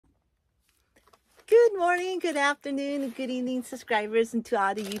Good morning, good afternoon, and good evening, subscribers, and to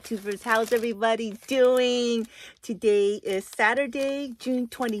all the YouTubers. How's everybody doing? Today is Saturday, June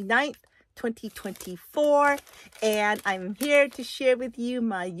 29th, 2024, and I'm here to share with you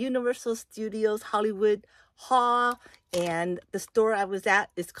my Universal Studios Hollywood haul. And the store I was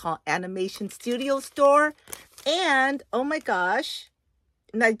at is called Animation Studio Store. And oh my gosh,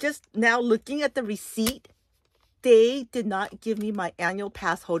 and I just now looking at the receipt, they did not give me my annual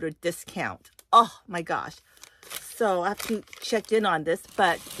pass holder discount. Oh my gosh. So I have to check in on this,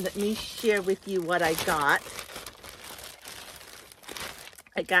 but let me share with you what I got.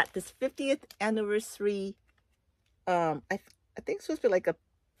 I got this 50th anniversary, I think it's supposed to be like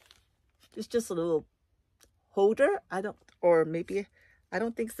it's just a little holder. I don't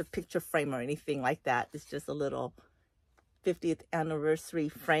think it's a picture frame or anything like that. It's just a little 50th anniversary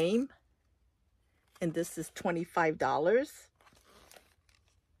frame. And this is $25.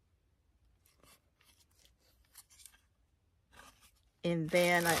 And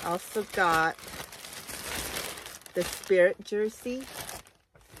then I also got the Spirit jersey.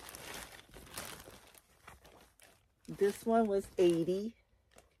 This one was $80.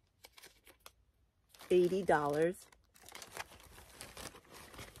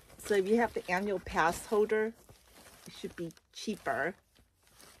 So if you have the annual pass holder, it should be cheaper.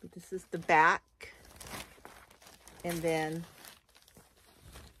 But this is the back. And then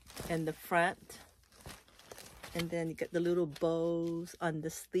in the front. And then you get the little bows on the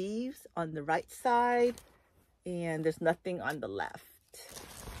sleeves on the right side. And there's nothing on the left.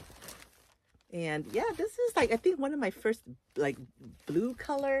 And yeah, this is like, I think one of my first like blue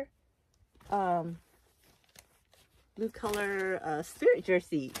color Spirit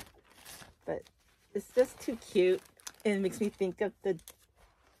jersey. But it's just too cute. And it makes me think of the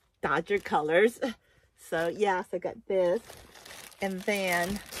Dodger colors. So yeah, so I got this. And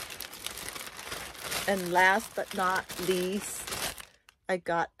then, and last but not least, I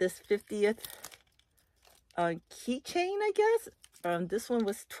got this 50th keychain, I guess. This one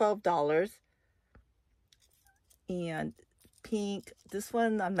was $12. And pink. This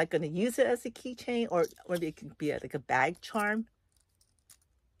one, I'm not going to use it as a keychain, or maybe it could be like a bag charm.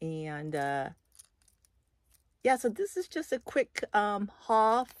 And yeah, so this is just a quick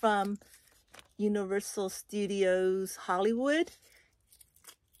haul from Universal Studios Hollywood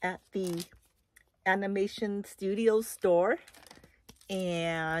at the Animation Studios store.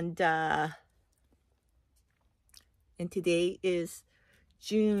 And today is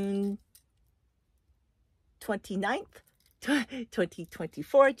June 29th,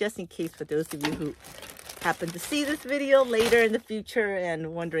 2024, just in case for those of you who happen to see this video later in the future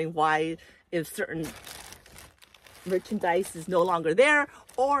and wondering why, if certain merchandise is no longer there,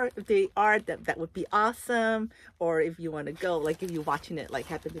 or if they are, that would be awesome. Or if you want to go, like if you're watching it like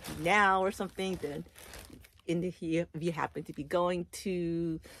happen to be now or something, then if you happen to be going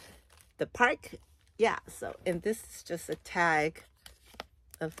to the park, yeah. So, and this is just a tag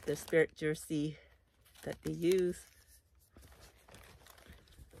of the Spirit jersey that they use.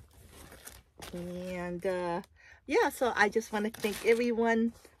 And yeah, so I just want to thank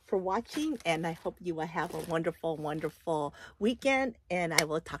everyone for watching, and I hope you will have a wonderful, wonderful weekend, and I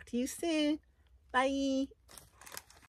will talk to you soon. Bye.